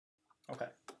Okay.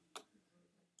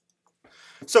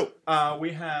 So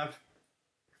we have,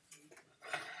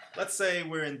 let's say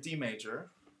we're in D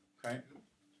major, okay?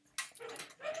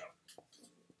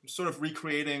 I'm sort of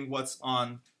recreating what's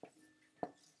on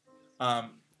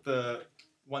the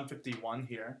 151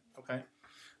 here, okay?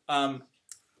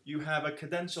 You have a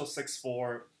cadential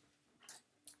 6/4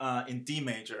 in D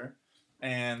major,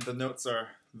 and the notes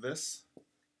are this,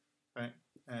 right?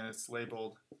 And it's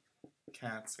labeled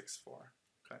Cad 6/4,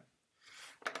 okay?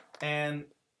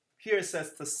 And here it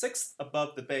says the 6th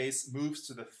above the bass moves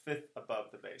to the 5th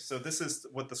above the bass. So this is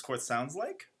what this chord sounds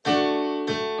like,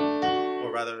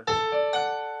 or rather,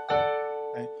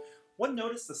 okay? What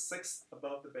note is the 6th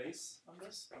above the bass on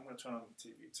this? I'm going to turn on the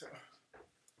TV too.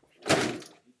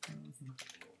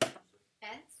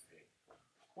 S?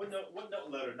 What note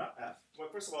letter? Not F. Well,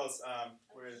 first of all, it's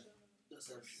we're in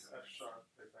F sharp,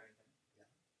 if anything.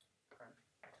 Okay.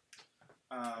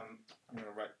 I'm going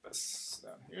to write this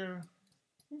down here.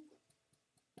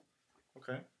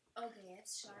 Okay. Okay, F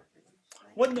sharp.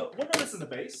 Right? What note is in the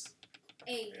bass?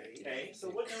 A. A. So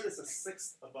what note is the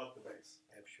 6th above the bass?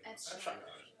 F F sharp. sharp.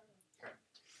 Okay.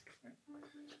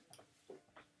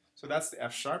 So that's the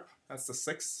F sharp. That's the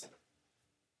 6th.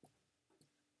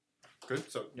 Good.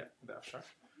 So yeah, the F sharp.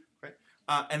 Okay.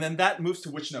 And then that moves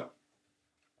to which note?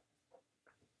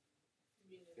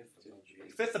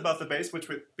 5th above the bass, which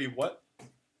would be what?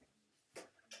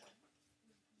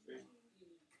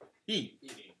 E.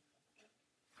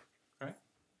 Okay.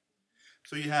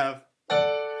 So you have.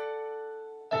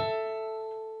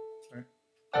 Right.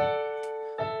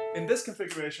 In this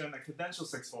configuration, a cadential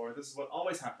 6/4, this is what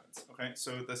always happens. Okay.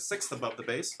 So the 6th above the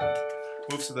bass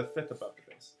moves to the 5th above the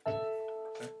bass.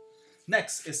 Okay.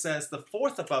 Next, it says the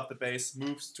 4th above the bass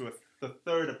moves to the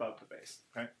 3rd above the bass.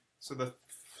 Okay. So the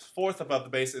 4th above the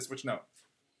bass is which note?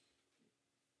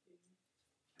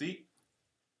 D.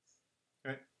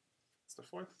 Okay. It's the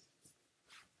 4th.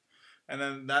 And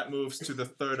then that moves to the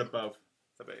 3rd above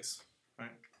the bass.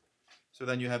 Right. So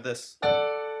then you have this. Okay.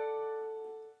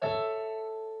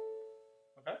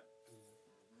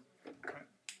 Right.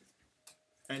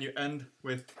 And you end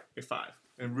with a 5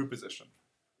 in root position.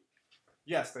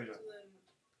 Yes, there you go. So then,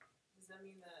 does that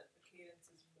mean that the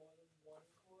cadence is more than one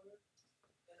chord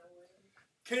in a way?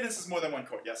 Cadence is more than one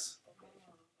chord, yes.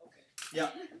 Okay.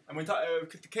 Yeah, and we talk.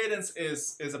 The cadence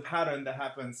is a pattern that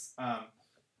happens at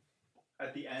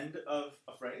the end of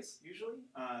a phrase, usually.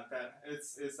 That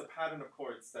it's a pattern of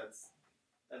chords that's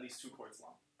at least 2 chords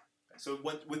long. Okay, so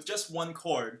with just one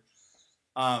chord,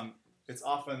 it's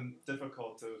often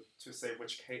difficult to say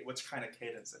which kind of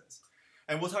cadence it is.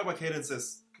 And we'll talk about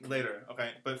cadences later,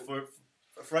 okay? But for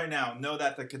right now, know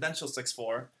that the cadential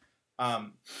 6/4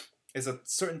 is a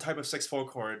certain type of 6/4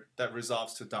 chord that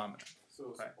resolves to dominant.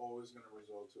 So it's Okay. always going to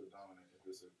resolve to a dominant if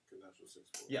it's a cadential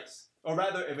 6/4. Yes. Or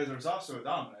rather, if it resolves to a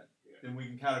dominant, Yeah. then we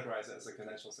can categorize it as a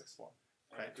cadential 6/4.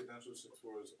 And a cadential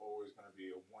 6/4 is always going to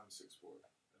be a 1/6/4.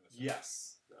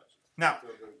 Yes. Gotcha. Now, So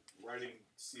the writing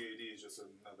CAD is just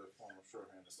another form of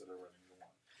shorthand instead of writing the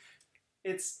 1.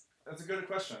 that's a good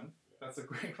question. That's a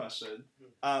great question.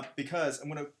 Because I'm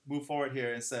going to move forward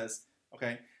here. It says,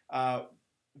 okay,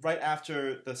 right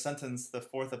after the sentence, the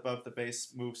 4th above the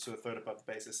bass moves to a 3rd above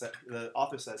the bass. The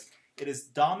author says, it is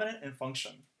dominant in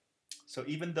function. So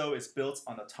even though it's built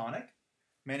on a tonic,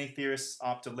 many theorists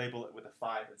opt to label it with a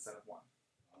 5 instead of 1.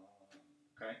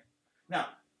 Okay.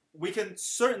 Now, we can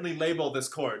certainly label this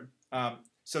chord.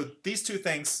 So these two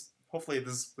things, hopefully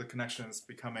the connection is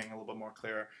becoming a little bit more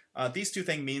clear. These two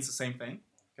things means the same thing.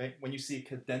 Okay. When you see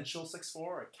cadential 6/4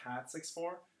 or Cad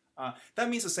 6/4, that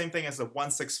means the same thing as a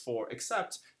 1/6/4,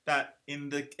 except that in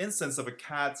the instance of a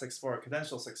Cad 6/4 or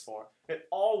cadential 6/4, it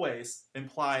always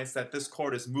implies that this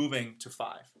chord is moving to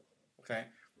 5. Okay.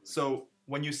 So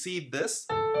when you see this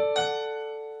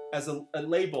as a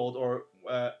labeled or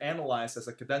analyzed as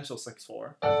a cadential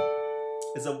 6/4,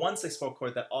 is a 1/6/4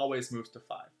 chord that always moves to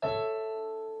 5.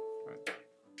 Right.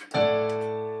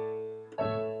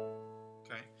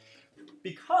 Okay.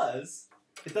 Because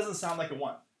it doesn't sound like a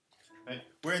 1. Right?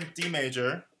 We're in D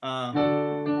major.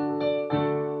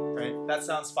 Right? That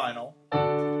sounds final.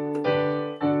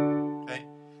 Okay.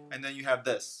 And then you have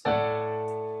this.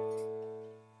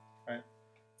 Right?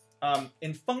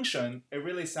 In function, it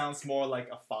really sounds more like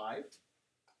a 5.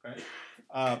 Right?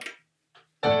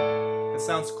 It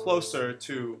sounds closer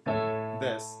to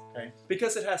this, okay?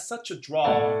 Because it has such a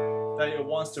draw that it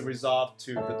wants to resolve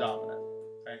to the dominant,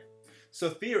 okay? So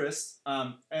theorists,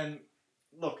 and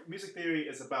look, music theory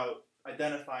is about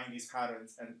identifying these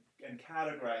patterns and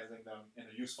categorizing them in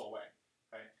a useful way,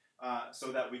 okay?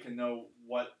 So that we can know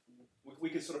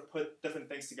we can sort of put different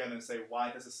things together and say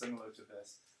why this is similar to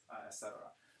this,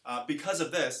 etc. Because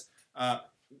of this,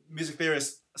 music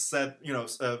theorists said,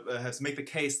 has made the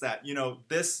case that,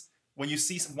 this, when you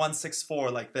see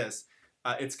 164 like this,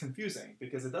 it's confusing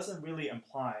because it doesn't really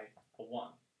imply a 1,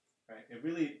 right? It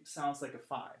really sounds like a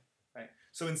 5, right?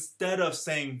 So instead of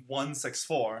saying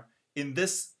 164, in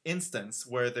this instance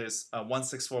where there's a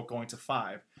 164 going to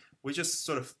 5, we just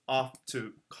sort of opt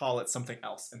to call it something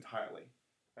else entirely,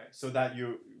 right? So that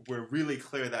we're really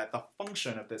clear that the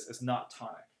function of this is not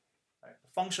tonic. Right? The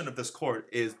function of this chord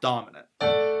is dominant.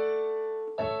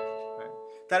 Right?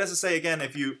 That is to say, again,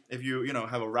 if you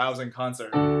have a rousing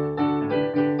concert, right?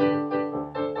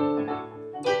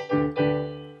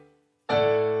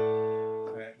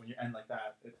 When you end like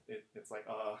that, it's like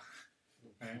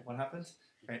right? What happened?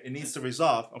 Right? It needs to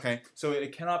resolve. Okay, so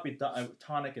it cannot be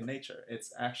tonic in nature.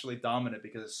 It's actually dominant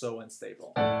because it's so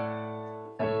unstable.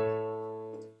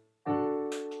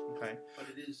 Okay. But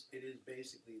it is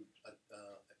basically a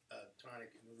tonic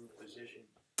in the root position.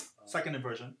 Second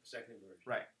inversion. Second inversion.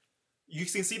 Right. You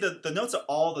can see the notes are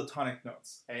all the tonic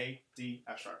notes. A, D,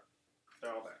 F sharp.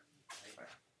 They're all there. Right.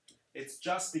 It's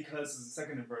just because it's a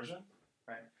second inversion,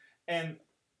 right? And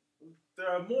there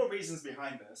are more reasons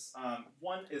behind this.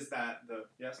 One is that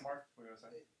yes, Mark, what were you going to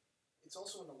say? It's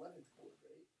also an 11th chord,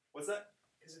 right? What's that?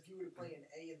 Because if you were to play an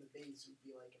A in the bass, it would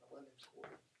be like an 11th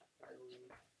chord, I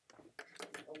believe.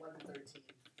 11, 13.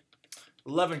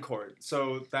 11 chord.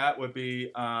 So that would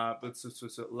be,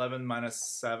 so 11 minus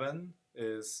 7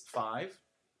 is 5.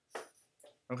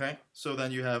 Okay, so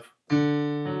then you have,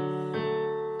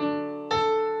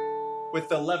 with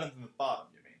the 11th in the bottom,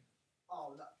 you mean?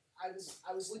 Oh, no. I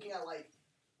was looking at like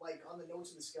on the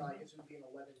notes of the scale, I guess it would be an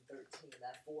 11, 13.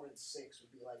 That 4 and 6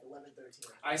 would be like 11,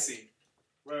 13. I see.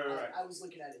 Right. I was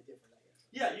looking at it different, I guess.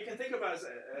 Yeah, you can think about it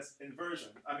as inversion,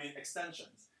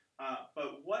 extensions.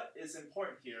 But what is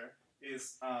important here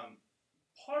is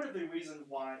part of the reason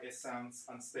why it sounds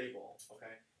unstable,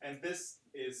 okay? And this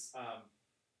is,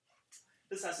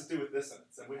 this has to do with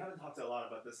dissonance, and we haven't talked a lot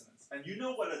about dissonance. And you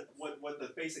know what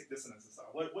the basic dissonances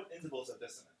are. What intervals are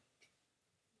dissonant?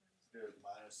 Yeah,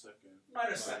 minor second.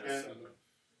 Minor second.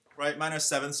 Right, minor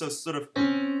 7, so sort of,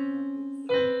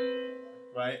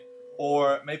 right?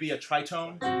 Or maybe a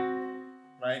tritone,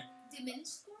 right?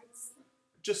 Diminished chords?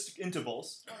 Just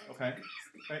intervals, okay?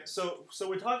 Right. So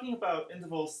we're talking about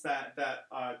intervals that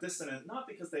are dissonant, not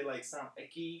because they like sound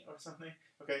icky or something,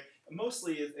 okay?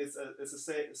 Mostly it's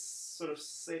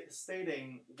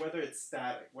stating whether it's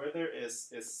static, whether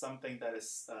is something that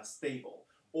is stable,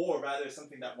 or rather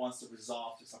something that wants to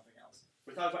resolve to something else.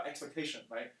 We're talking about expectation,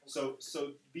 right? So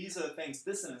these are the things.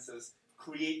 Dissonances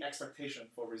create expectation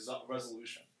for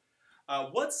resolution.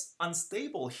 What's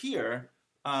unstable here,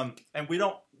 and we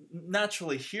don't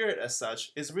naturally hear it as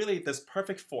such, is really this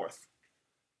perfect fourth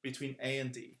between A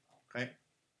and D, okay?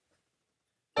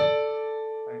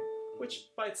 Right?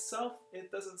 Which by itself,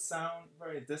 it doesn't sound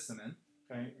very dissonant,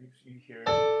 okay? You hear it,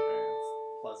 okay?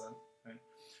 It's pleasant, right?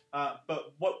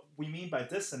 But what we mean by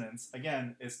dissonance,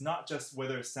 again, is not just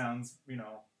whether it sounds,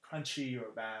 crunchy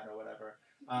or bad or whatever.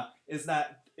 Is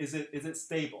it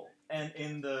stable? And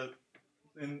in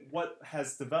what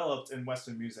has developed in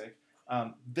Western music,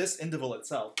 this interval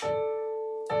itself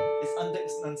is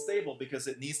unstable because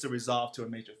it needs to resolve to a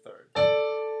major third.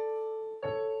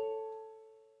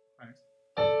 Right?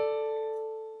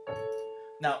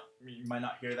 Now, you might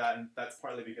not hear that, and that's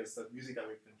partly because the music that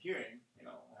we've been hearing,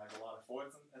 has a lot of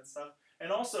fourths and stuff.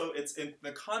 And also, it's in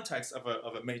the context of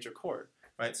a major chord,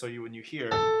 right? So when you hear,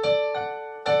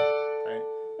 right,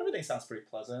 everything sounds pretty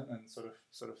pleasant and sort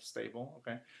of stable,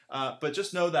 okay? But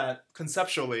just know that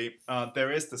conceptually,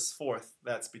 there is this fourth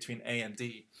that's between A and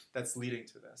D that's leading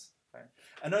to this. Okay?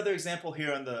 Another example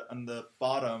here on the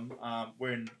bottom,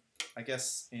 we're in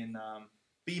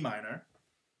B minor.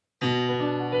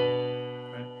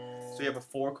 Right? So you have a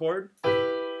 4 chord,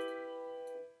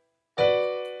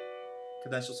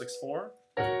 cadential 6/4,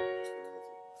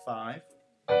 5,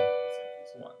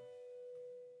 1.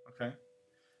 Okay,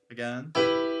 again.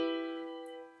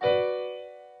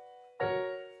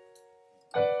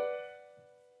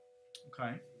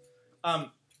 Okay.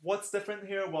 What's different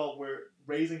here? Well, we're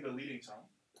raising the leading tone,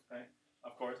 okay,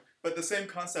 of course, but the same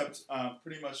concept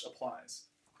pretty much applies,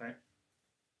 okay.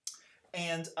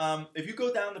 And if you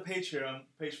go down the page here on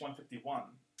page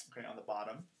 151, okay, on the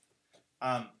bottom,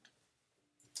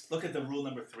 look at the rule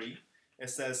number 3. It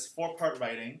says 4-part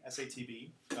writing,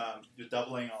 SATB. You're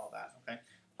doubling all of that, okay.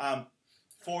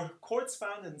 For chords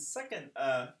found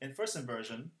in first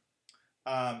inversion,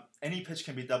 any pitch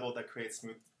can be doubled that creates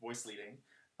smooth voice leading.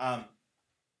 I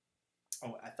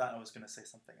thought I was going to say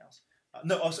something else.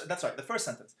 That's right, the first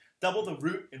sentence. Double the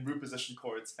root in root position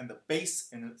chords and the bass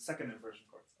in the second inversion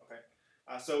chords. Okay.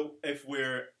 So if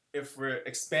we're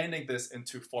expanding this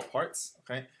into 4 parts,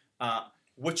 okay,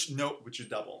 which note would you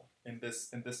double in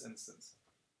this instance?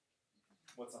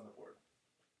 What's on the board?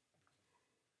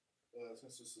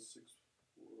 Since it's a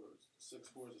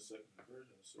 6/4 is the second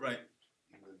inversion, so Right.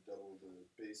 you would double the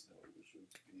base note, which would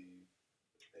be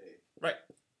A. Right.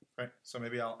 So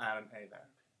maybe I'll add an A there.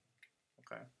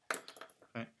 Okay.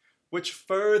 Which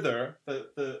further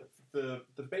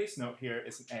the base note here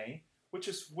is an A, which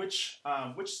is which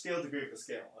scale degree of the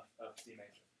scale of D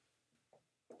major?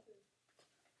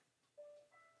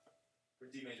 For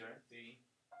D major, D.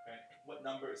 Okay. What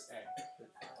number is A?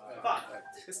 5.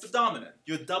 It's the dominant.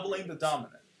 You're doubling the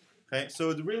dominant. Okay. So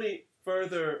it really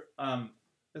further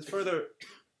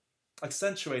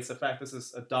accentuates the fact this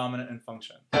is a dominant in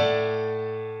function.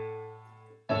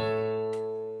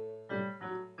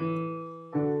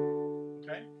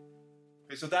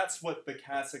 Okay, so that's what the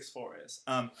CAD64 is.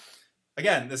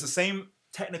 Again, it's the same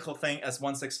technical thing as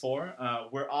 164.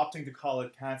 We're opting to call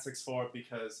it CAD64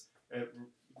 because it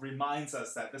reminds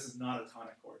us that this is not a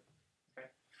tonic chord. Okay,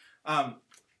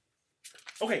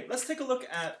 okay, let's take a look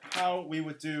at how we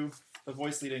would do the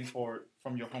voice leading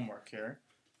from your homework here.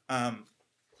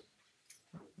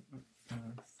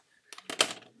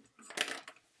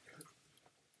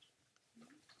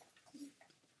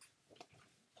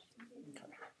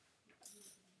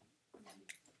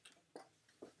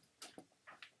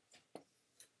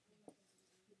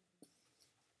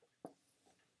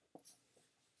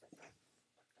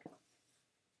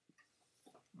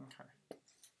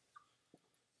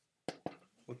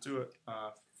 We'll do it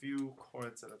a few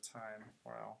chords at a time,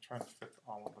 or I'll try to fit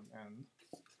all of them in.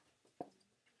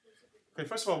 Okay,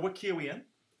 first of all, what key are we in?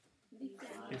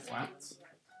 B flat.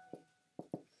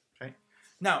 Okay.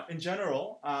 Now, in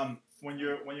general, when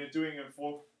you're doing a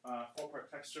 4-part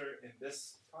texture in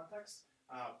this context,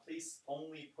 please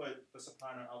only put the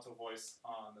soprano and alto voice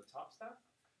on the top staff,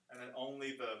 and then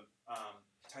only the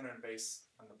tenor and bass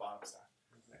on the bottom staff.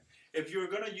 Okay. If you're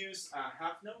going to use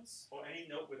half notes or any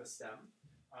note with a stem,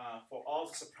 for all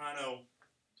the soprano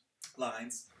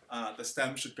lines, the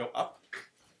stem should go up,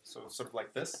 so sort of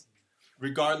like this,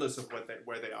 regardless of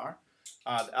where they are.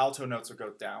 The alto notes will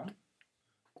go down,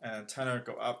 and tenor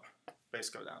go up, bass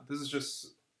go down. This is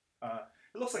just,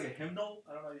 it looks like a hymnal.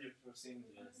 I don't know if you've seen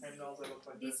hymnals that look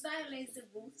like this. This violates the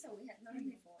rules that we have learned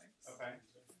before. Okay.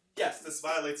 Yes, this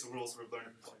violates the rules we've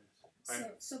learned before. Right?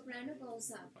 So soprano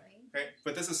goes up, right? Okay,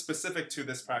 but this is specific to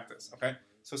this practice. Okay,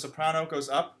 so soprano goes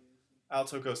up,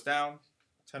 alto goes down,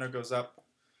 tenor goes up,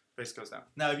 bass goes down.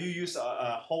 Now, if you use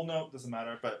a whole note, doesn't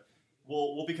matter, but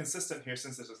we'll be consistent here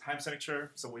since there's a time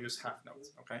signature, so we'll use half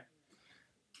notes. Okay.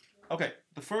 Okay.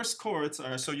 The first chords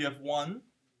are, so you have 1,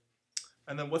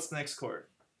 and then what's the next chord?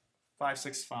 5,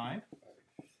 6, 5.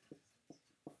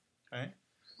 Okay.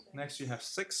 Next you have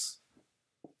 6,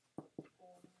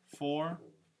 4,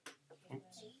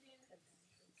 oops,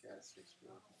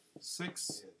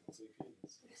 6,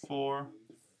 4,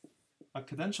 a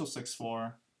cadential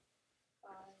 6/4,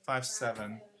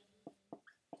 5/7,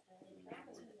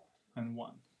 and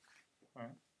 1. All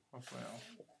right. Hopefully I'll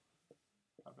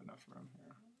have enough room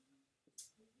here.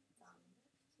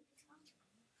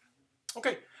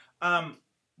 Okay.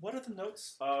 What are the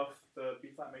notes of the B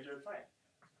flat major playing?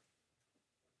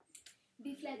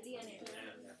 B flat, D, and A.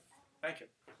 Thank you.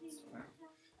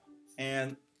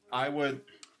 And I would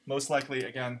most likely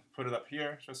again put it up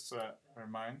here just to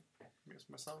remind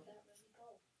myself.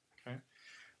 Okay.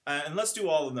 And let's do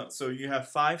all the notes. So you have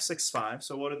 5, 6, 5.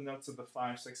 So what are the notes of the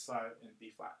 5, 6, 5 in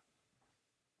B flat?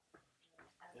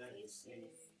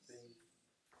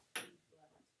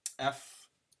 F,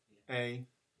 A,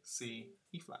 C,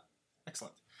 E flat.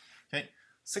 Excellent. Okay.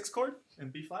 6th chord in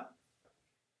B flat.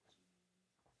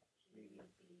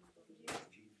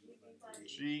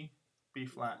 G, B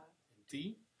flat,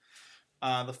 D.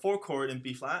 The 4 chord in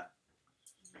B flat.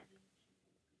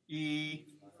 E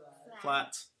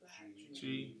flat,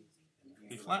 G,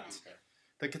 B flat.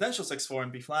 The cadential 6/4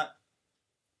 in B flat.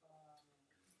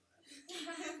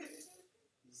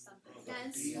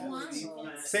 That's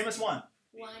 1. Same as 1.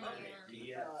 1,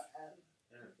 yeah.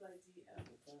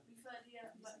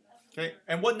 Okay.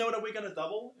 And what note are we going to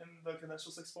double in the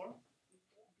cadential 6/4?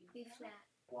 B flat.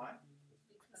 Why?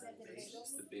 Is that the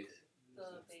bass? The base.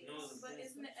 The base. But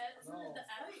isn't it the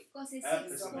F? Because it's F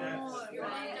is 6/4, a bad-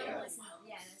 right? Yeah.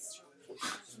 Yeah, that's true.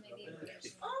 That's maybe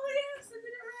inversion. Oh yes, I did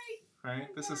it right.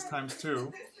 Right. This is times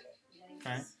 2.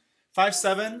 Okay.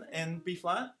 5/7 in B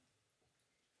flat.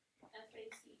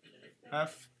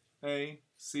 F, A,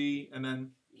 C, and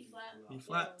then E flat. E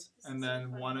flat, and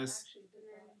then 1 is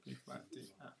B flat,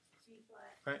 D, F.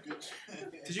 Okay.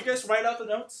 Did you guys write out the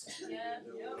notes? Yeah.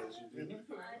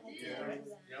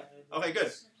 Okay,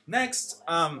 good. Next,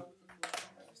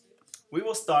 we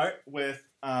will start with,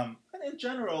 and in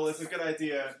general, it's a good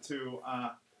idea to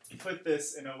put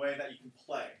this in a way that you can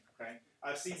play. Okay,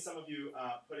 I've seen some of you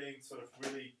putting sort of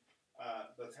really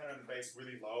the tenor and the bass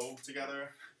really low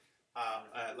together,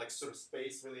 like sort of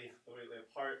spaced really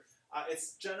apart.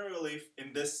 It's generally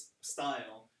in this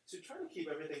style to try to keep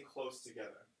everything close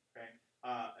together. Okay,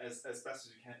 as best as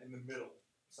you can in the middle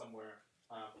somewhere.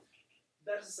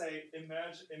 That is to say,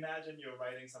 imagine you're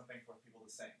writing something for people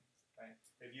to sing. Right?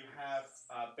 If you have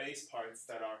bass parts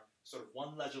that are sort of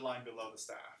one ledger line below the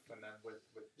staff, and then with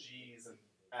G's and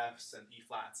F's and E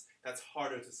flats, that's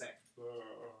harder to sing.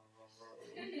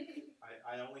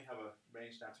 I only have a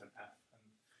range down to an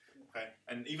F,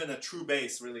 and even a true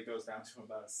bass really goes down to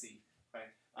about a C.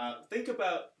 Right? Think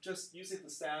about just using the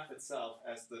staff itself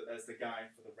as the guide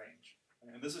for the range,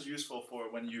 and this is useful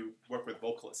for when you work with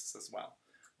vocalists as well.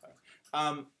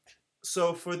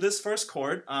 So for this first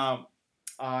chord,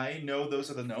 I know those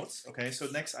are the notes. Okay, so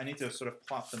next I need to sort of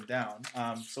plot them down.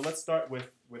 So let's start with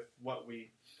what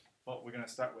we're gonna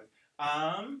start with.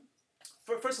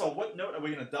 First of all, what note are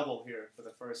we gonna double here for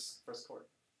the first chord?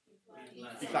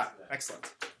 B flat.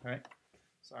 Excellent. All right.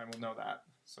 So I will know that.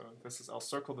 So this is, I'll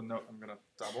circle the note I'm gonna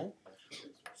double.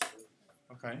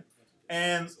 Okay.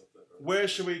 And where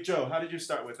should we, Joe? How did you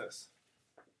start with this?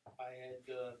 I had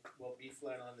B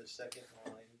flat on the second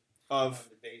line Of on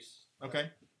the bass.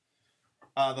 okay.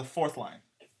 The fourth line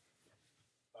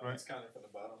Right. It's counting from the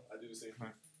bottom. I do the same.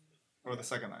 or the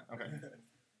second line. Okay.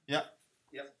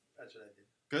 That's what I did.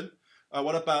 Good.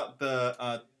 What about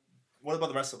the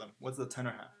rest of them? What's the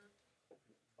tenor half?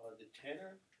 The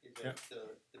tenor is Yep. at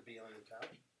the B on the top.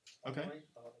 Okay. Line,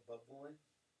 above the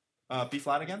line. B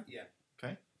flat again. Yeah.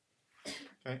 Okay.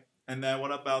 And then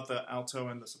what about the alto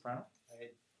and the soprano? I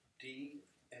had D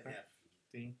and Okay. F.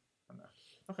 D and F.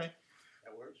 Okay.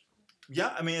 That works.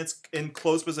 Yeah, I mean it's in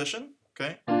closed position.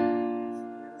 Okay.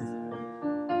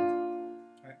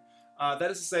 That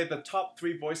is to say, the top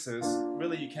three voices,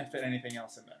 really you can't fit anything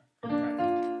else in there.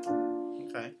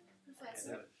 Okay.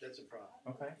 Professor. That's a problem.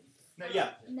 Okay. No,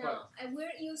 yeah. Now,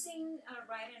 we're using our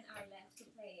right and our left to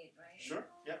play it, right? Sure.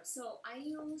 Yeah. So I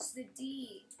used the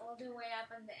D all the way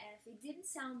up on the F. It didn't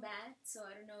sound bad, so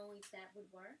I don't know if that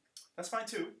would work. That's fine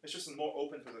too. It's just a more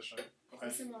open position. Okay.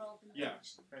 It's a more open Yeah.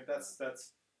 position. Okay. That's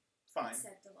fine.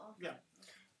 Acceptable. Yeah.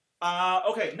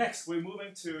 Okay, next we're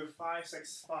moving to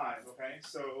 5/6/5. Okay,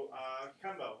 so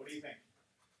Kemba, what do you think?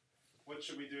 What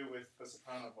should we do with the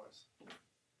soprano voice?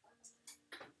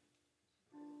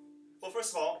 Well,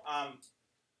 first of all,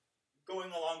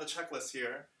 going along the checklist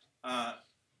here,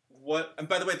 and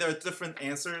by the way, there are different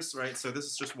answers, right? So this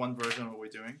is just one version of what we're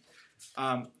doing.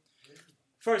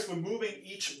 First, we're moving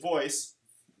each voice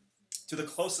to the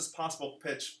closest possible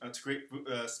pitch to create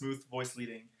smooth voice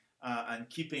leading. And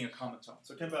keeping a common tone.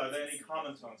 So Kimba, are there any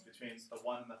common tones between the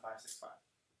 1 and the 5/6/5?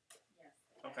 Yes.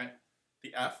 Okay.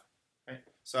 The F. Okay.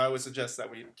 So I would suggest that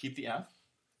we keep the F.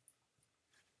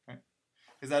 Okay.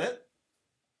 Is that it?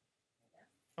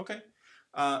 Okay.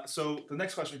 So the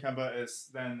next question, Kemba, is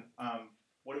then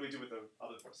what do we do with the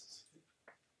other voices?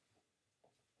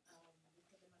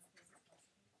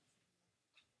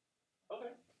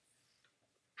 Okay.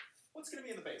 What's going to be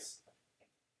in the bass?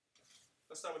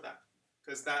 Let's start with that.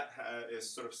 Because that is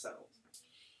sort of settled.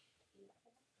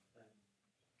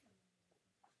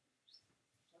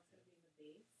 What's gonna be in the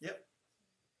bass? Yep.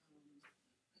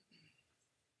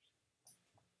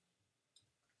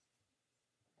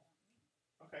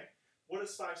 Okay. What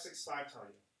does 5/6/5 tell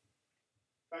you?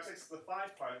 5/6, the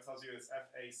 5 part tells you it's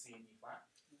F, A, C, and E flat.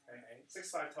 Okay.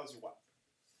 6/5 tells you what?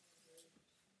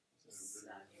 It's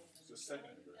the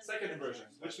second inversion. Second inversion,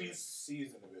 which means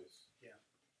C's in the bass.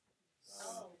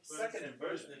 Oh. second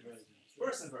inversion.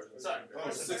 First inversion. Sorry. Oh,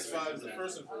 First 6/5 is the inversion.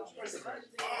 first inversion. First inversion.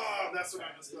 Oh, that's what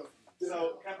I messed up.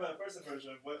 So, Kemba, first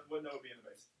inversion, what note would be in the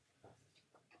bass?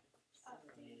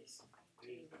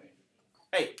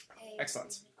 A.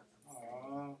 Excellent.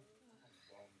 Aww.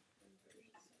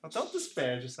 Well, don't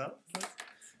despair yourself.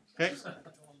 Okay.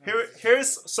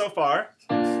 Here's so far.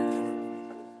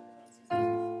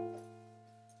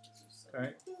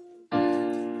 Okay.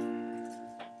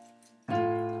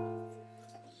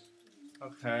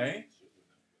 Okay.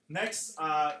 Next,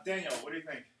 Daniel, what do you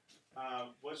think?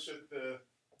 What should the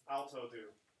alto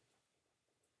do?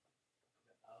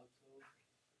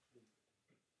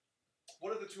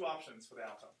 What are the two options for the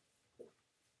alto?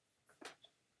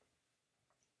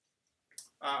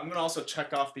 I'm going to also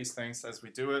check off these things as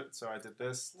we do it. So I did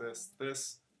this.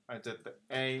 I did the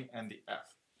A and the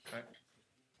F. Okay.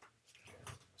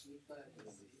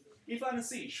 E flat and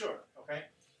C, sure. Okay,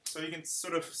 so you can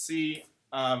sort of see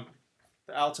the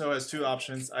alto has two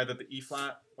options, either the E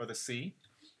flat or the C.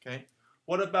 Okay,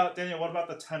 what about Daniel? What about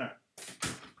the tenor?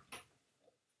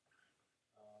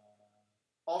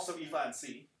 Also E flat and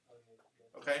C.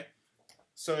 Okay,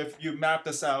 so if you map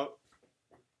this out,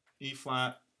 E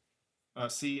flat,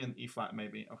 C and E flat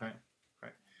maybe. Okay,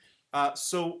 okay.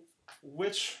 So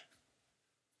which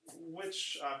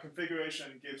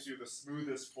configuration gives you the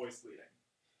smoothest voice leading?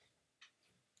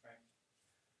 Right?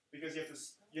 Because you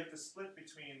have to split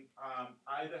between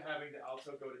either having the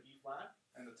alto go to E flat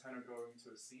and the tenor going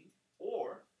to a C,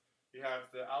 or you have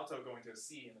the alto going to a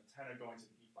C and the tenor going to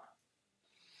the E flat.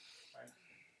 Right?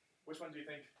 Which one do you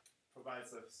think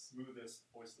provides the smoothest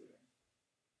voice leading?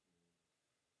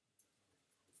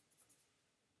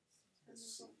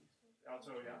 It's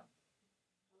Alto, yeah.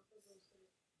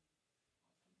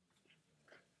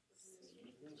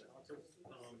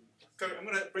 Okay, I'm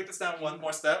gonna break this down one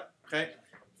more step. Okay,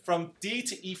 from D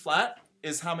to E flat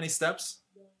is how many steps?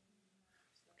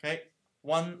 Okay,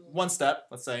 one step.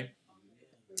 Let's say.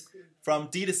 From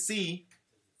D to C,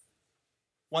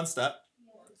 one step.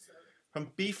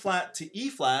 From B flat to E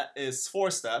flat is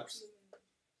 4 steps,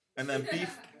 and then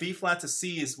B flat to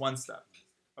C is 1 step.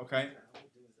 Okay.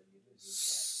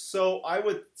 So I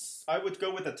would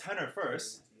go with the tenor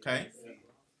first. Okay,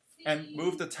 and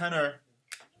move the tenor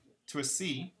to a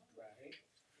C,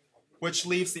 which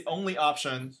leaves the only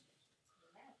option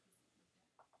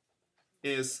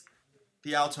is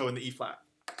the alto and the E flat.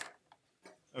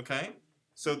 Okay,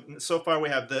 so far we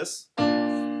have this.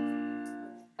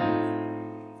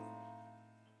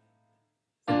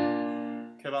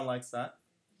 Kevin likes that.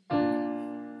 Alright.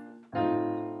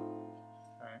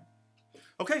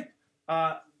 Okay,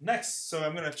 next, so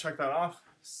I'm gonna check that off.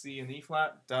 C and E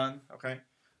flat, done. Okay.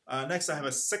 Next I have a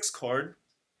 6th chord.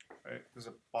 Right, there's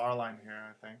a bar line here,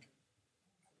 I think.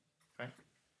 Okay.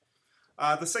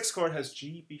 The 6th chord has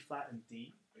G, B flat, and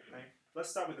D. Okay.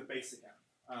 Let's start with the bass again.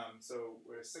 So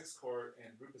we're 6th chord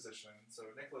in root position. So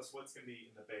Nicholas, what's going to be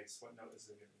in the bass? What note is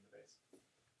it in the bass?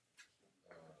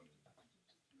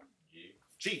 G.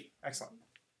 G. Excellent.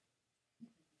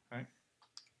 Okay.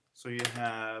 So you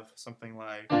have something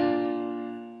like.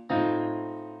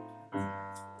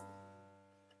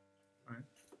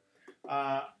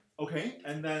 Okay,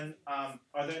 and then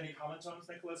are there any common tones,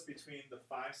 Nicholas, between the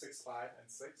 5, 6, 5, and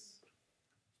 6?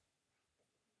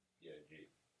 Yeah, G.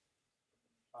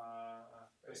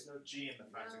 There's no G in the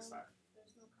 5, 6, 5.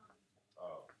 There's no comment.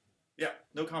 Oh. Yeah,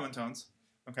 no common tones.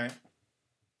 Okay.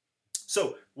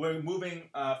 So we're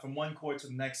moving from one chord to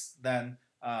the next. Then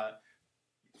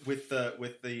with the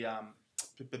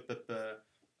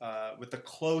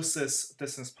closest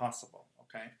distance possible.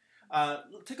 Okay.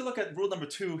 Take a look at rule number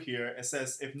 2 here. It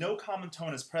says if no common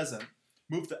tone is present,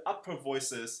 move the upper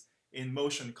voices in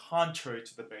motion contrary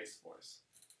to the bass voice.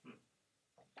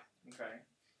 Okay.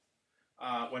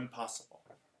 When possible.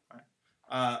 Right.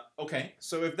 Okay.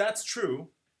 So if that's true,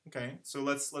 okay. So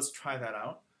let's try that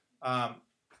out.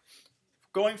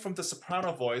 Going from the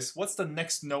soprano voice, what's the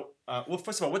next note? Well,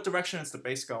 first of all, what direction is the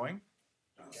bass going?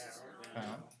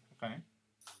 Down. Okay.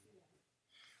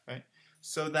 Right.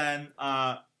 So then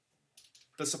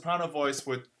the soprano voice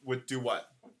would do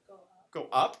what? Go up. Go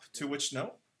up to which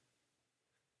note?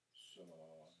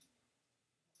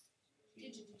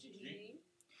 G.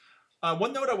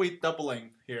 What note are we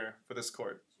doubling here for this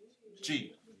chord?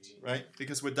 G, right?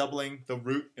 Because we're doubling the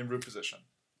root in root position.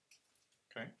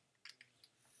 Okay.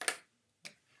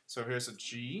 So here's a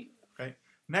G. Okay.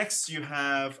 Next you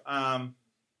have an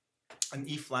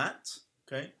E flat.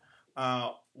 Okay.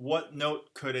 What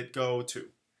note could it go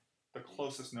to? The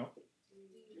closest note.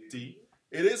 D.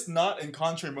 It is not in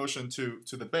contrary motion to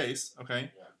the bass.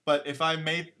 Okay. Yeah. But if I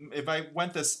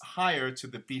went this higher to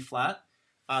the B flat,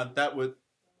 that would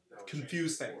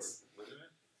confuse things.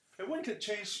 It wouldn't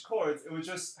change chords. It would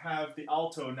just have the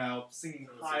alto now singing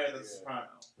higher than the soprano.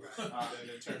 Then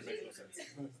in turn makes no sense.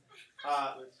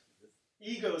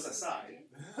 Egos aside,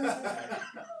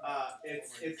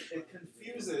 it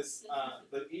confuses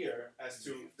the ear as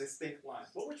to distinct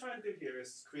lines. What we're trying to do here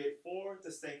is create 4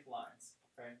 distinct lines.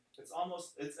 Okay, it's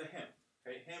a hymn.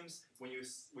 Okay, hymns when you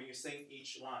sing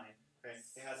each line, okay,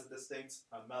 it has a distinct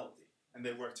melody, and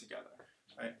they work together.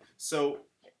 Right. So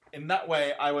in that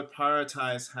way, I would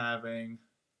prioritize having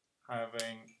a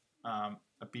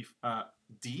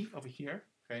D over here.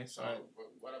 Okay, so. But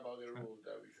what about the rule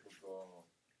that we should go?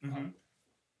 Mhm.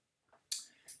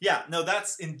 Yeah, no,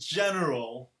 that's in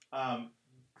general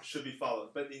should be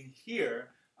followed, but in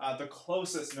here, the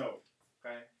closest note,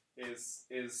 okay, is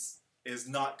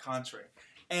not contrary,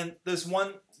 And there's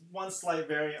one slight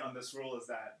variant on this rule is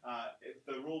that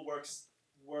the rule works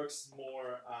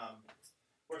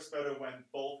better when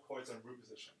both chords are in root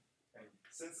position. And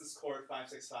since this chord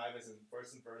 565 is in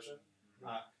first inversion,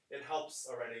 it helps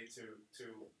already to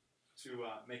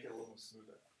make it a little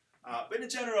smoother. But in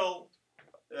general,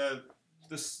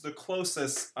 the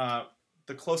closest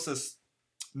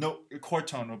note chord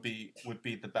tone would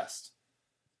be the best.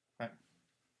 Right?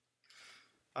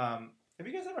 Have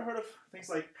you guys ever heard of things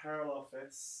like parallel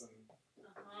fifths and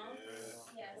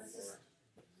Yes.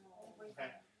 Okay.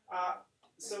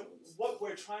 So what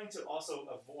we're trying to also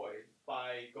avoid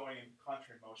by going in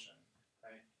contrary motion,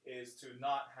 right, is to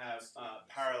not have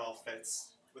parallel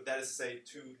fifths. That is to say,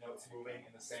 two notes moving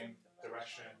in the same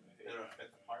direction that are a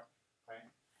fifth apart, right?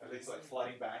 At least like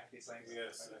flooding back these things.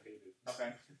 Yes, right? I hate it.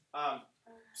 Okay.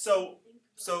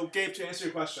 So Gabe, to answer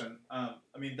your question, I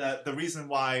mean the reason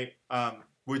why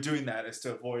we're doing that is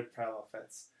to avoid parallel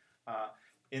fifths.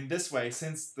 In this way,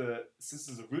 since this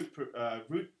is a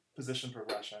root position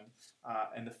progression,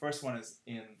 and the first one is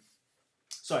in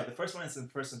first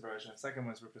inversion, the second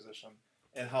one is root position.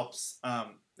 It helps.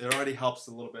 It already helps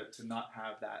a little bit to not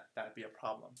have that be a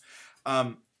problem.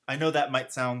 I know that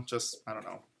might sound just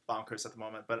bonkers at the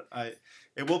moment, but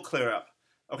it will clear up.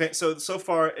 Okay, so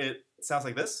far it sounds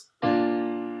like this.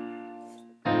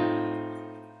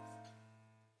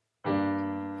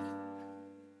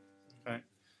 Okay.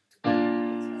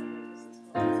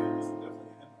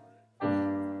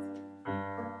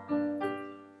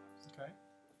 Okay.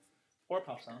 Or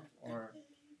pop sound, or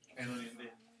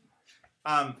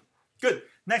good.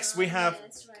 Next we have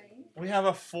That's right. we have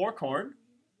a 4 chord.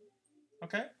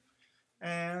 Okay,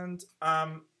 and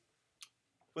well,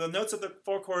 the notes of the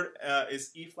 4 chord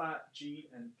is E flat, G,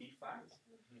 and B flat.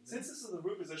 Since this is the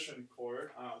root position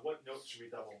chord, what note should we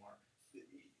double mark?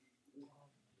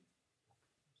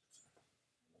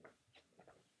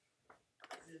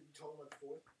 You told him at the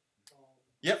fourth.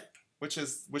 Yep. Which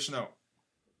note?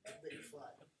 The E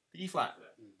flat. The E flat.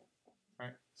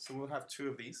 Right. So we'll have 2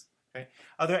 of these. Okay.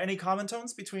 Are there any common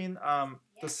tones between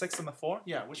the 6 and the 4?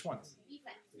 Yeah. Which ones? B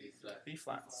flat. B flat. B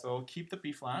flat. So keep the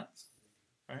B flat.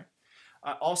 Right.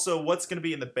 Also, what's going to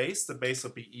be in the bass? The bass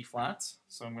will be E flat.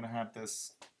 So I'm going to have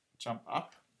this jump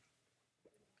up.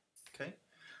 Okay.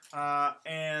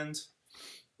 And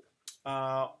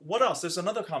what else? There's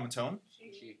another common tone.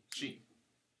 G. G.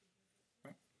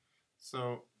 Right.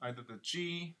 So I did the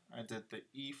G, I did the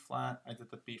E flat, I did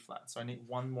the B flat. So I need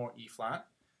one more E flat.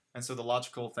 And so the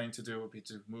logical thing to do would be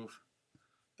to move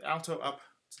the alto up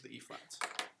to the E flat.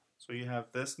 So you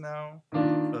have this now.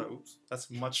 Oops, that's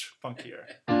much funkier.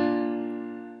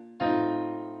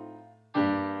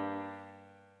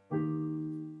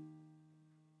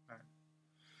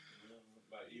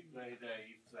 But you play the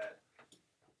E flat.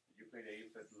 You play the E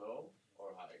flat low or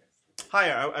high?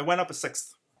 Higher, I went up a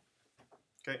 6th.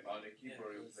 Okay, On the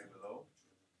keyboard you play the low.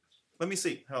 let me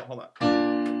see. Hold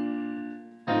on.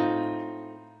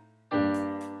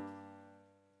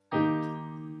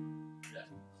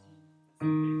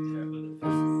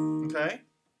 Okay.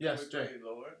 Yes, Can we play Jay. it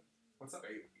lower? What's up?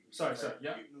 Like, Sorry, if sorry, I-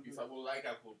 yeah. If I would like,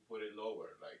 I could put it lower.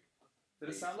 Like. Did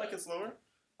it sound like it's lower?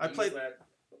 I played.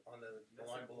 On the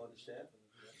line below the staff.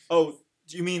 Oh,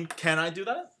 do you mean can I do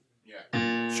that?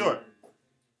 Yeah. Sure.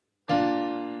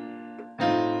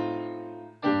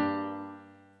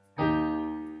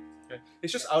 Okay.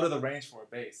 It's just out of the range for a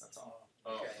bass. That's all.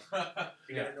 Oh.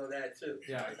 You gotta know that too.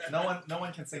 Yeah. No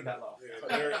one can sing that low.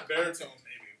 Yeah, baritone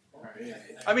maybe.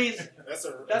 I mean, That's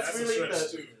that's a really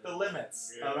stretch too. the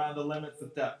limits Yeah. around the limits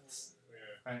of depths.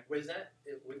 Yeah. Where's that?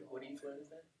 What E flat is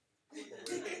that?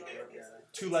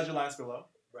 2 ledger lines below.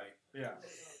 Right. Yeah.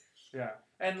 Yeah.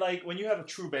 And like when you have a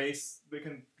true bass, they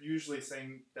can usually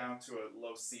sing down to a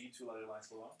low C, 2 ledger lines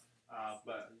below.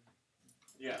 But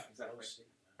yeah, exactly.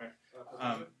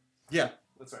 Yeah,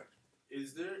 that's right.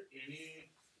 Is there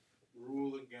any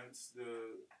rule against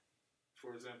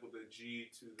for example, the G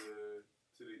to the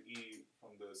E from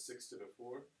the 6 to the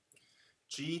 4?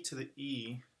 G to the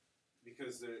E.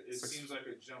 Because it Six. seems like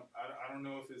a jump. I don't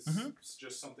know if it's Mhm.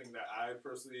 just something that I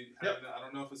personally Yep. have. I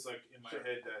don't know if it's like in my Sure.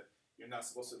 head that you're not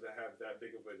supposed to have that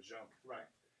big of a jump. Right.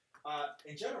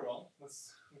 In general,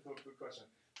 good question.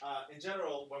 In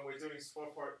general, when we're doing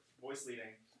 4-part voice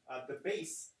leading, the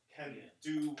bass can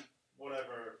do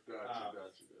whatever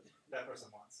Gotcha. that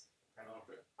person wants.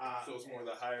 Okay. Uh, So it's more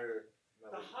the higher.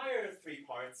 the higher 3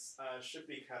 parts should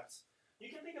be kept. You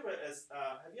can think of it as,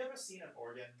 have you ever seen an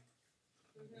organ?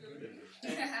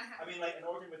 I mean, like an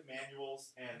organ with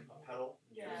manuals and a pedal.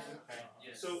 Yeah. Okay.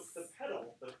 Yes. So the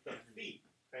pedal, the feet,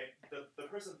 okay, the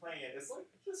person playing it is like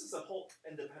this is a whole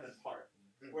independent part.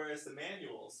 Whereas the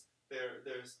manuals, they're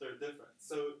different.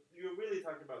 So you're really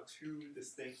talking about two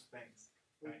distinct things.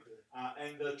 Right.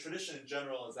 And the tradition in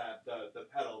general is that the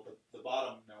pedal, the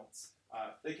bottom notes,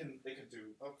 they can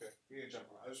do. Okay. You can jump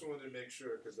I around. just wanted to make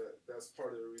sure because that's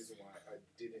part of the reason why I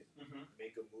didn't Mm-hmm.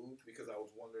 make a move because I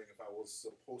was wondering if I was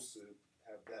supposed to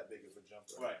have that big of a jump.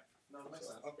 Right. No, that makes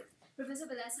So, sense. okay. Professor,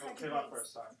 but that's Oh, hard to came out place.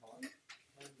 first. Sorry. Hold on.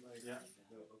 Yeah.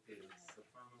 Okay,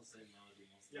 soprano same melody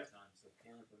most of Yeah. the time, so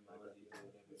can the melody do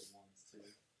whatever it wants to?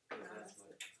 'Cause that's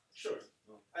what. Sure.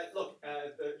 Look,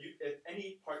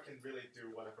 any part can really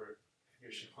do whatever he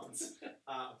or she wants.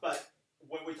 But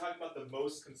when we talk about the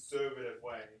most conservative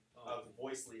way of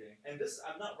voice leading, and this,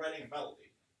 I'm not writing a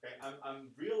melody. Okay,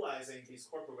 I'm realizing these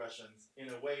chord progressions in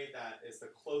a way that is the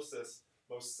closest,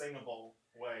 most singable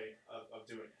way of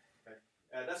doing it.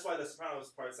 Okay, that's why the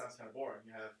sopranos part sounds kind of boring.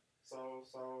 You have so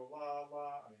la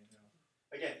la. I mean,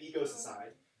 again, egos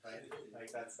aside, right?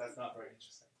 Like that's not very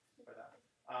interesting for that.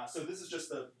 So this is just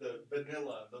the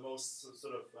vanilla, the most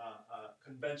sort of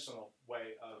conventional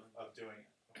way of doing it.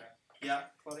 Okay. Yeah,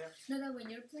 Claudia. No, that when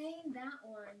you're playing that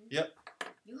one, Yep.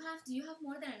 you have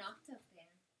more than an octave there.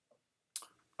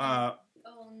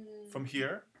 On From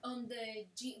here. on the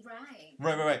G, right?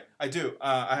 Right. I do.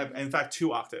 I have, in fact,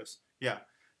 2 octaves. Yeah.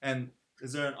 And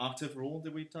is there an octave rule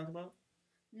that we talked about?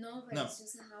 No, but No. it's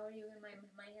just how are you?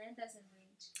 My hand doesn't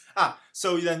reach.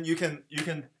 So then you can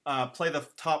play the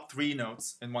top 3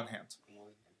 notes in one hand.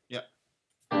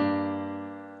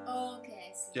 Oh, okay,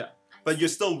 I see. Yeah. I But see. you're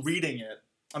still reading it.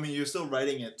 I mean, you're still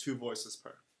writing it 2 voices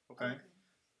per. Okay.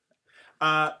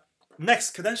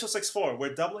 Next, cadential 6/4.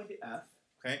 We're doubling the F.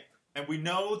 Okay. And we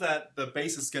know that the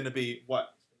bass is going to be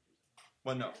what?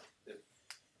 What note?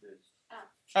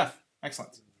 F.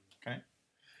 Excellent. Okay.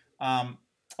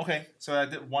 Okay. So I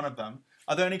did one of them.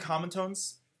 Are there any common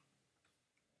tones?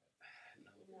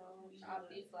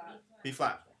 B flat. B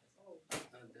flat.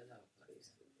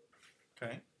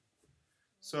 Okay.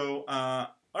 So,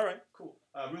 all right, cool.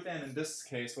 Ruth Ann, in this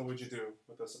case, what would you do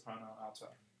with the soprano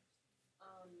alto?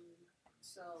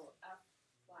 So F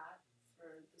flat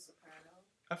for the soprano.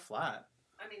 F flat.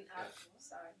 I mean F.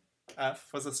 Sorry.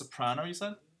 F was a soprano, you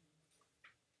said?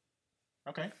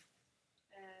 Okay. And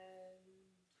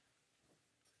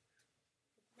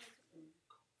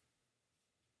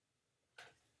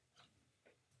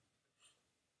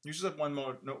You just have one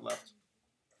more note left.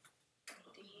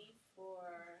 D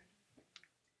for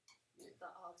the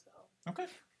alto. Okay.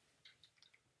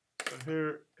 So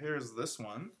here's this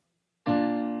one.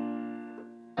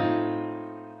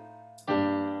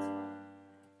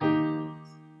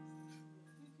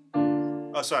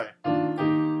 Oh, sorry.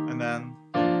 And then,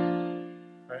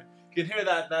 right? You can hear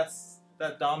that. That's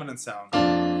that dominant sound.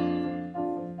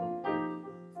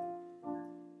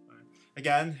 Right.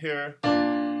 Again, here.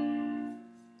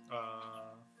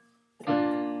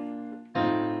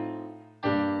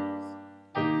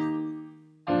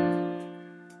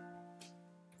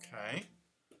 Okay.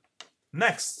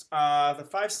 Next, the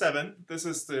 5/7. This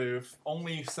is the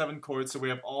only 7 chords, so we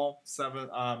have all 7,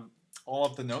 all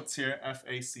of the notes here: F,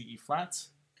 A, C, E flat.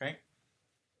 Okay.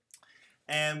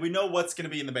 And we know what's going to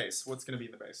be in the bass. What's going to be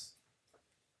in the bass?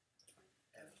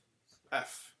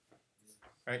 F.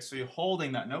 Right. So you're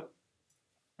holding that note.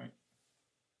 Right.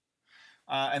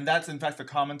 And that's in fact the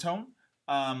common tone.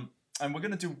 And we're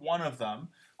going to do one of them.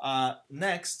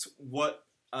 Next, what?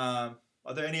 Are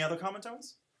there any other common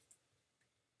tones?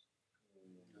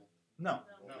 No.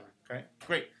 Okay,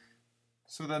 great.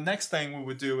 So the next thing we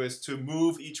would do is to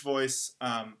move each voice.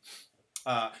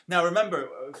 Now remember,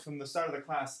 from the start of the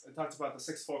class, it talked about the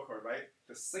 6/4 chord, right?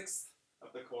 The 6th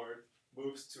of the chord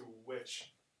moves to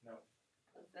which note?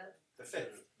 The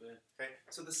 5th. Okay,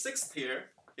 so the 6th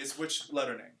here is which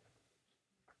letter name?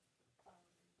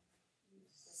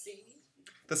 C.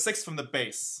 The 6th from the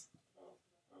bass.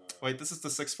 Wait, this is the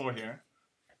 6/4 here.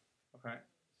 Okay.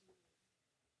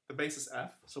 The bass is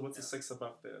F, so what's the 6th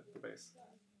above the bass?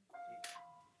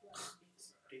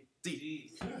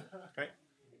 D. Okay.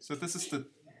 So this is the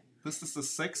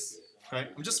 6th.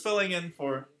 Okay. I'm just filling in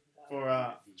for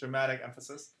dramatic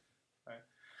emphasis. Okay.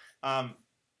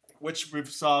 Which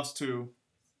resolves to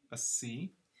a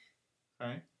C.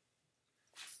 Okay.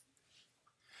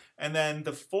 And then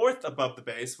the 4th above the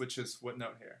bass, which is what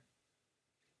note here?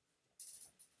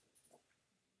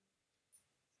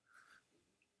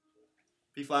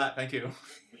 B flat, thank you.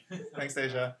 Thanks,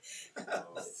 Deja.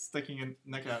 Sticking your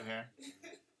neck out here.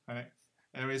 Right?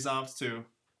 And it resolves to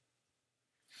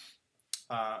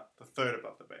the 3rd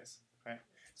above the bass. Okay?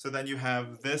 So then you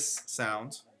have this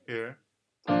sound here.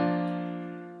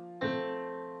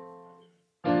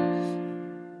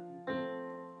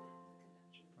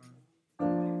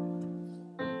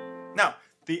 Now,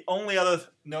 The only other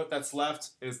note that's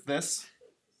left is this,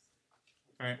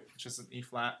 right, which is an E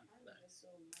flat.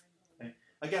 Okay.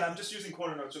 Again, I'm just using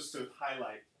quarter notes just to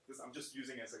highlight this. I'm just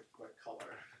using it as a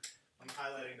color. I'm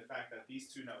highlighting the fact that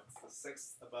these two notes, the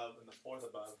sixth above and the fourth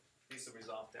above, needs to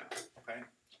resolve down. Okay.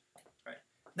 Right.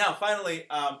 Now, finally,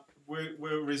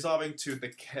 we're resolving to the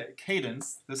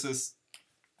cadence. This is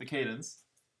the cadence.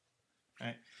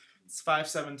 Right. It's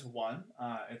 5/7 to 1.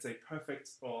 It's a perfect,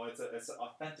 well, it's an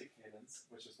authentic cadence,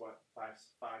 which is what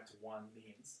 5/5 to 1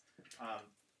 means.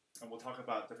 And we'll talk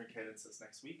about different cadences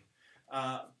next week.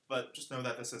 But just know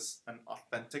that this is an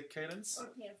authentic cadence.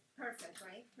 Okay, perfect,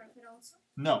 right? Perfect also?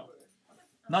 No,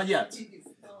 not yet.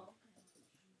 Oh,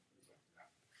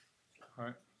 All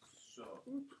right. So,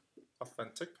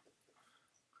 Authentic.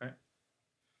 Okay.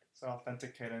 So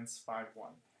authentic cadence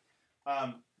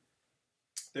 5/1.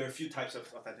 There are a few types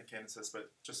of authentic cadences,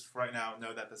 but just for right now,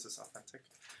 know that this is authentic.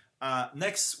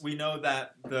 Next, we know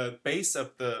that the base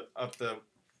of the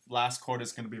last chord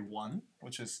is going to be 1,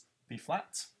 which is B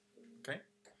flat. Okay.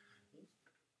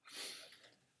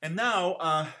 And now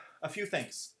a few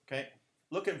things. Okay.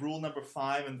 Look at rule number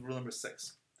 5 and rule number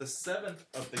 6. The 7th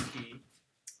of the key,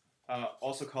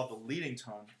 also called the leading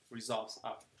tone, resolves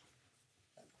up.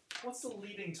 What's the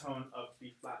leading tone of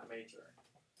B flat major?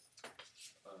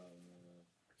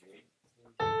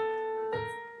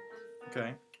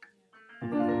 Okay.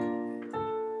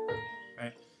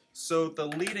 Right. So the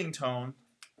leading tone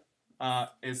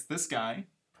is this guy,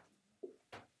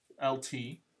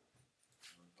 LT.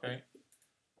 Okay.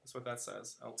 That's what that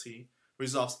says, LT.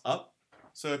 Resolves up.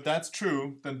 So if that's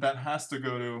true, then that has to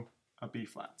go to a B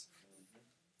flat.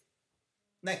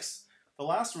 Next, the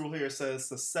last rule here says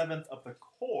the 7th of the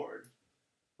chord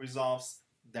resolves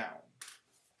down.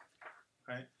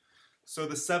 Okay. So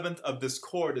the 7th of this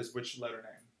chord is which letter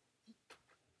name?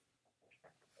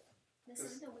 this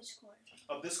is the which chord?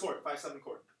 Of this chord, 5/7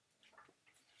 chord.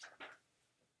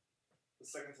 The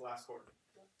second to last chord.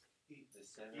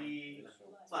 E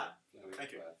flat.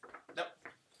 Thank you. Yep.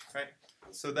 Right.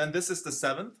 So then this is the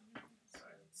 7th.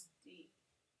 It's D.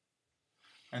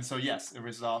 And so yes, it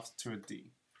resolves to a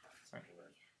D. Sorry.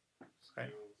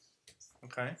 Okay.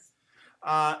 Okay.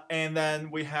 And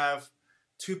then we have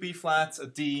 2 B flats, a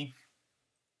D.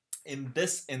 In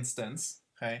this instance,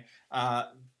 okay,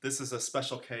 this is a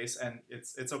special case, and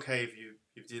it's okay if you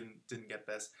didn't get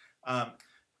this.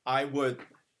 I would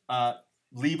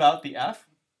leave out the F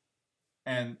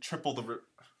and triple the root.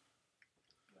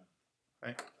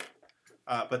 Right.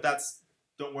 But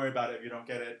don't worry about it if you don't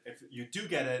get it. If you do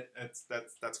get it,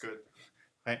 that's good.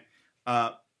 Okay.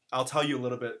 I'll tell you a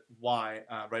little bit why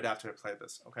right after I play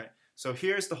this. Okay. So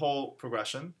here's the whole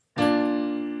progression.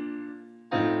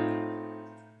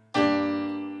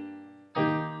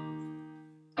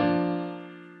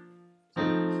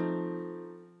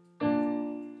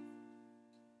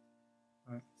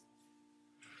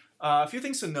 A few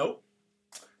things to note.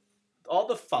 All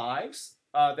the 5s,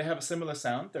 they have a similar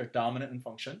sound. They're dominant in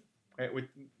function. Okay,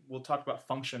 we'll talk about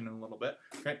function in a little bit.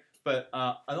 Okay, but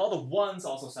and all the 1s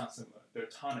also sound similar. They're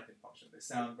tonic in function. They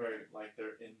sound very like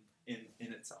they're in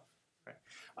itself. Okay,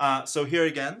 so here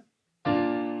again.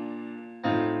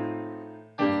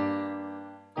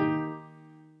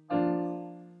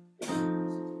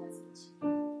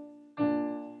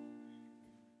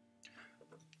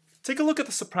 Take a look at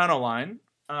the soprano line.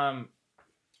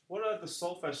 What are the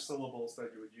solfege syllables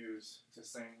that you would use to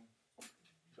sing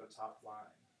the top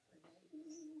line?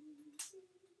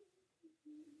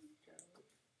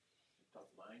 top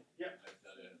line. Yeah.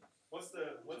 What's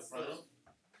the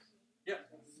yeah.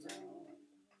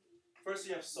 First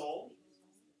you have sol.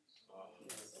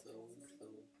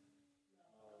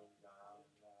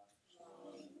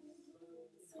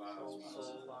 Sol,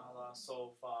 la, la,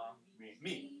 sol, fa,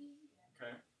 mi.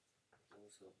 Okay.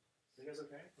 You guys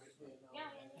okay? Yeah.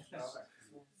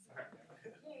 Okay.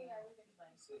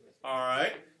 All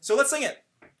right. So let's sing it.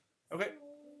 Okay.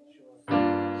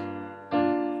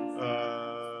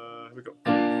 Here we go.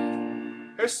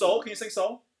 Here's sol. Can you sing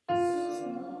sol?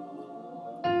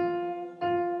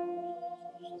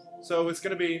 So it's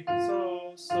gonna be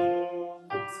sol, sol.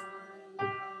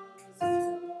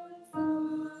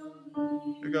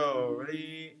 Here we go.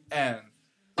 Ready and.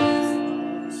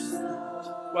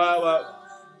 Well,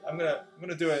 I'm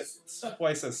gonna do it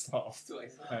twice as slow.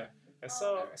 Okay.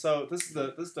 So this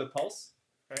is the pulse.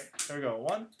 Okay. Here we go.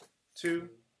 1, 2,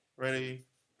 ready,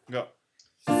 go.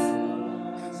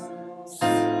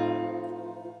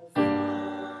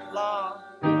 La.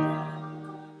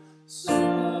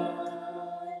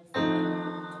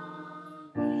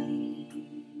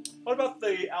 What about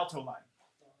the alto line?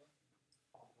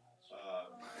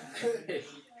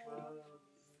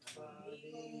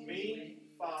 Mi,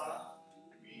 fa,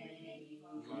 mi,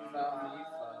 fa,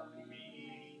 mi,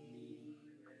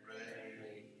 re,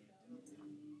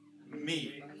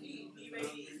 mi.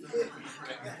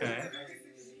 Okay.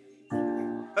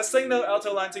 Let's sing the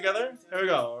alto line together. Here we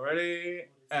go. Ready?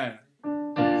 And.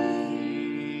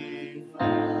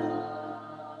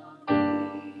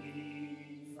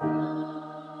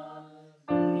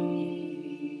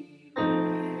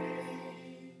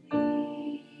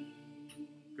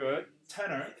 Good.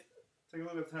 Tenor. Take a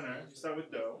look at tenor. Start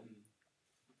with do.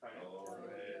 Okay.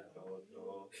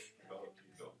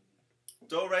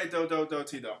 Do, re, do, do, do,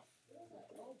 ti, do.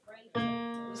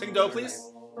 Sing do,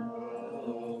 please.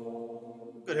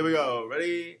 Good. Here we go.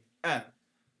 Ready? And.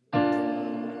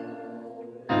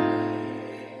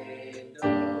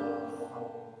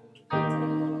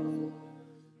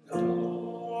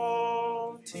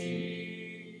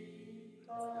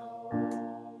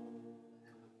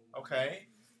 Okay.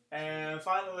 And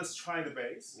finally, let's try the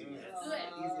bass. Let's do it.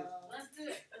 Let's do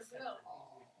it. Let's go.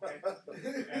 Okay.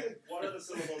 And what are the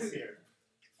syllables here?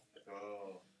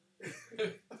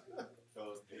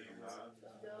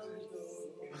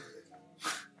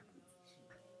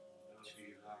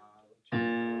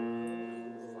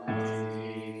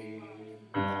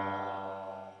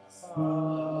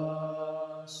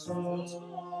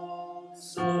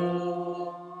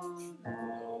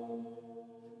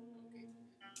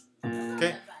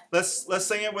 Okay, let's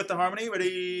sing it with the harmony.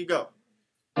 Ready, go.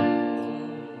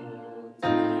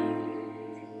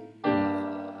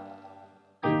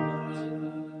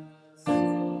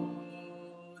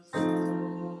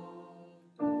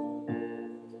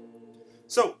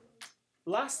 So,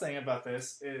 last thing about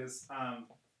this is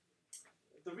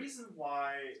the reason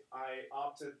why I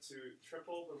opted to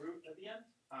triple the root at the end.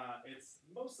 It's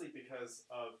mostly because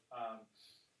of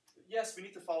yes, we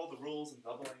need to follow the rules and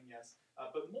doubling, yes.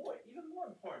 But even more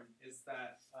important is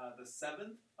that the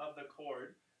seventh of the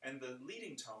chord and the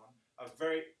leading tone are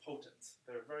very potent.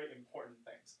 They're very important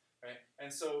things, right?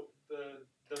 And so the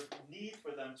need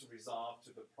for them to resolve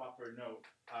to the proper note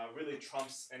really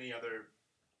trumps any other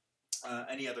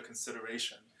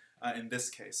consideration in this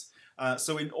case.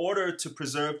 So in order to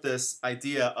preserve this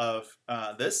idea of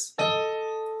this,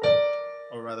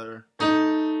 or rather,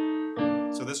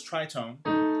 so this tritone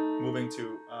moving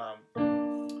to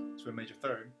a major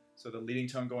third, so the leading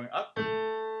tone going up,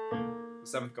 the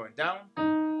seventh going down.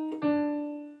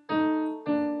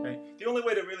 Okay. The only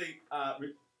way to really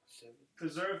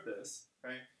preserve this,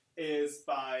 right, is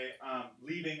by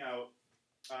leaving out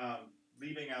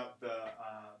the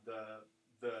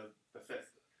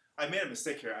fifth. I made a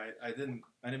mistake here. I didn't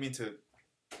mean to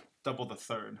double the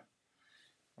third.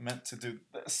 I meant to do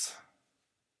this,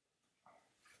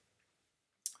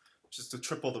 just to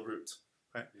triple the root,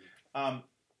 right?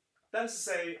 That is to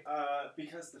say,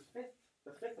 because the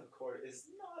fifth of chord is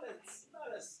not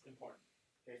as important.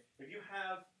 Okay, if you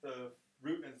have the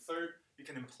root in third, you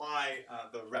can imply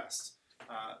the rest.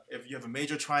 If you have a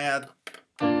major triad,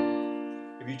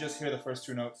 if you just hear the first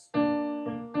two notes,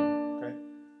 okay,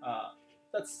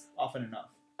 that's often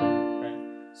enough.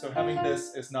 Right? So having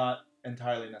this is not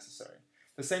entirely necessary.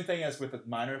 The same thing as with the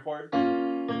minor chord.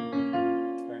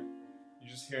 Okay, you're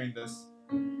just hearing this.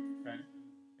 Okay,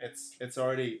 it's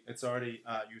already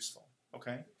useful.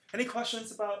 Okay. Any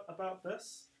questions about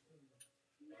this?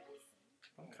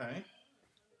 Okay.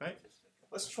 Right.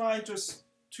 Let's try just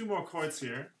two more chords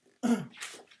here, and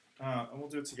we'll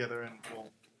do it together, and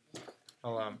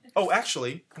I'll oh,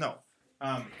 actually, no.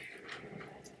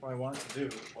 What I wanted to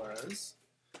do was,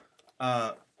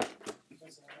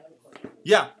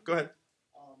 yeah, go ahead.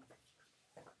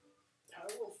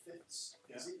 Parallel fifths,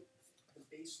 Yeah. is it the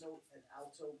bass note and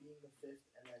alto being the fifth,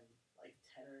 and then like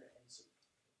tenor and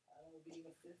soprano being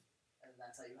the fifth, and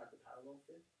that's how you have the parallel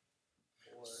fifth?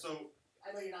 Or So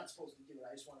I know you're not supposed to do it.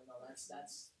 I just want to know that's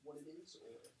what it is,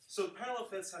 or So parallel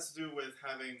fifths has to do with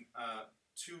having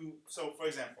two. So for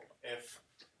example, if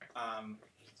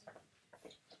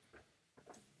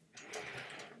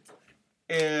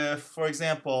for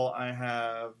example I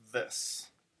have this,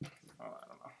 oh, I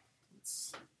don't know.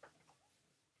 It's,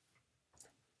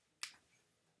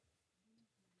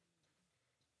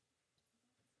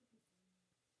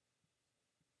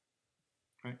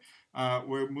 right.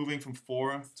 We're moving from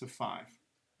 4 to 5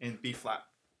 in B flat,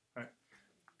 right?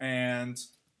 And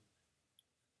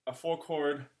a 4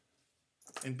 chord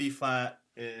in B flat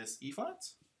is E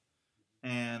flat,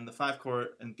 and the 5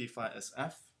 chord in B flat is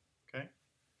F. Okay.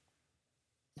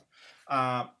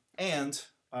 And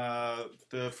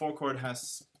the 4 chord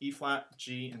has E flat,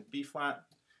 G, and B flat,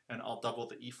 and I'll double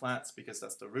the E flats because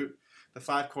that's the root. The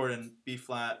 5 chord in B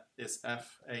flat is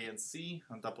F, A, and C.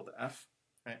 I'll double the F.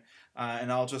 Okay,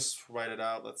 and I'll just write it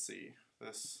out. Let's see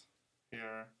this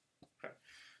here. Okay,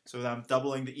 so I'm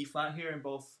doubling the E flat here in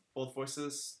both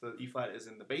voices. The E flat is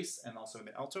in the bass and also in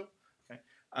the alto. Okay,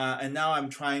 and now I'm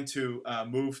trying to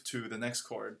move to the next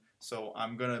chord. So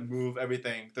I'm gonna move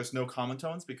everything. There's no common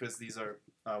tones because these are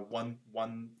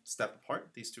one step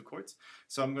apart. These two chords.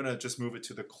 So I'm gonna just move it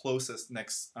to the closest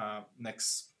next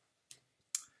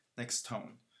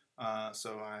tone.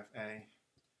 So I have A,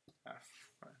 F.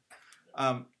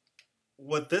 Right.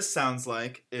 What this sounds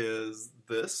like is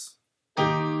this.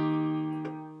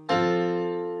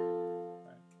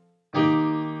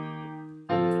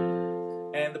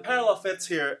 And the parallel fifths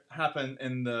here happen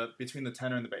in between the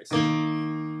tenor and the bass.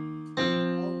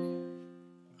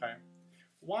 Okay.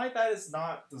 Why that is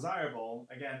not desirable,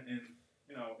 again, in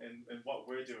what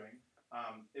we're doing,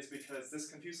 is because this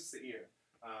confuses the ear.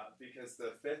 Because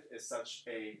the fifth is such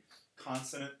a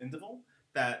consonant interval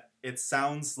that it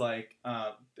sounds like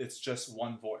it's just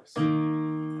one voice.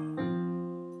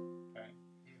 Okay.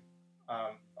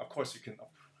 Of course, you can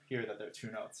hear that there are two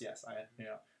notes. Yes,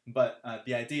 but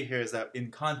the idea here is that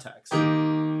in context,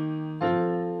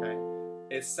 okay,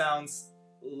 it sounds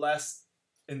less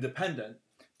independent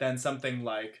than something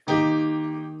like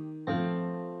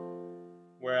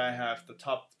where I have the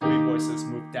top three voices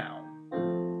move down.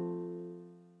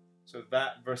 So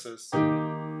that versus.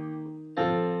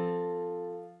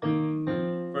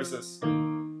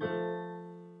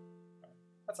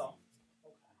 That's all.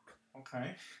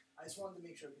 Okay. I just wanted to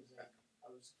make sure because I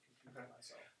was confused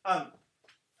myself.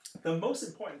 The most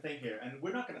important thing here, and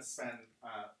we're not going to spend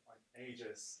like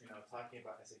ages, talking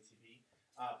about SATB,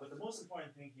 but the most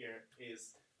important thing here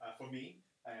is for me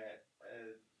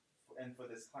and for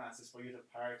this class is for you to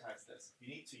prioritize this. You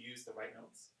need to use the right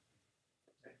notes.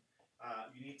 Okay.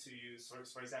 You need to use,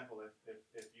 for example,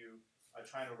 if you are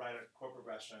trying to write a chord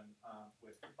progression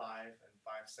with 5 and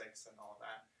 5/6 and all of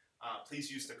that,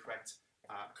 please use the correct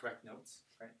notes.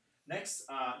 Right. Next,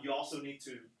 you also need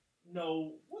to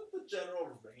know what the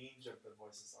general range of the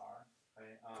voices are.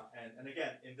 Right? And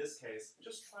again, in this case,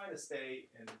 just try to stay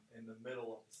in the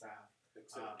middle of the staff.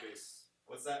 Except bass.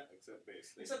 What's that? Except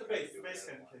bass. Except the bass. The bass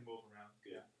can move around.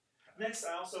 Yeah. Next,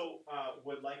 I also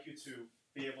would like you to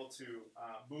be able to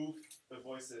move the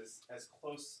voices as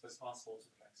close as possible to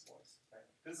the next voice. Okay?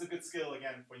 This is a good skill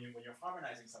again when you're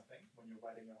harmonizing something, when you're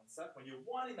writing your own stuff, when you're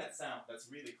wanting that sound that's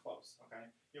really close. Okay,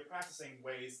 you're practicing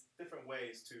different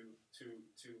ways to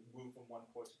move from one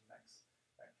chord to the next.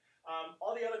 Okay?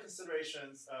 All the other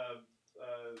considerations.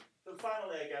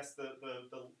 Finally, I guess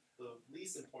the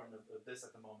least important of this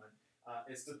at the moment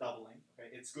is the doubling. Okay,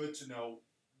 it's good to know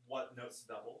what notes to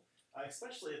double,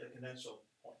 especially at the cadential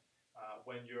point.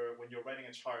 When you're writing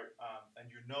a chart and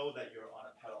you know that you're on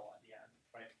a pedal at the end,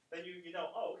 right? Then you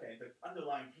know, oh, okay, the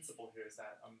underlying principle here is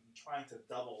that I'm trying to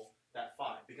double that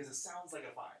 5 because it sounds like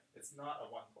a 5. It's not a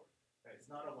 1 chord. Okay? It's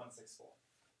not a 1/6/4,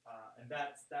 and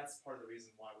that's part of the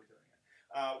reason why we're doing it.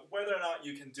 Whether or not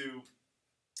you can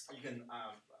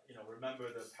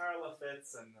remember the parallel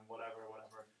fifths and whatever.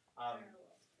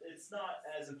 It's not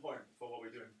as important for what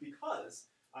we're doing because.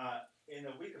 In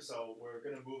a week or so, we're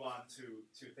going to move on to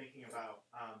thinking about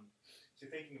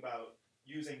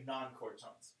using non-chord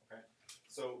tones. Okay,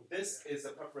 so this is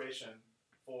a preparation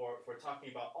for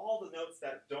talking about all the notes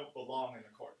that don't belong in the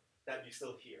chord that you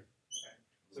still hear. Okay,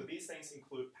 so these things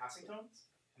include passing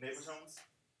tones, neighbor tones,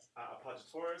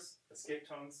 appoggiatures, escape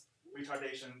tones,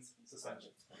 retardations,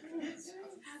 suspensions.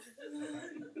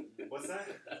 What's that?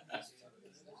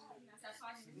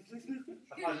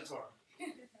 Appoggiatura.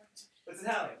 It's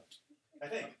Italian, I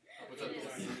think.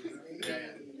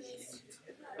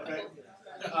 Okay.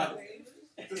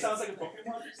 This sounds like a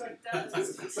Pokemon.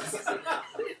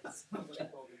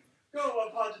 Go,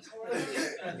 Appoggiatura.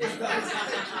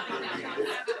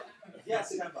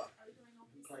 Yes, Kemba.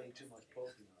 Playing too much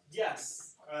Pokemon.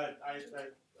 Yes. I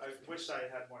wish I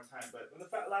had more time, but in the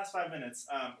last 5 minutes,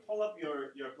 pull up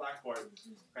your Blackboard,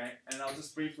 okay, and I'll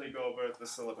just briefly go over the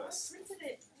syllabus.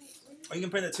 Or you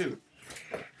can print it too.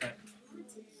 Okay.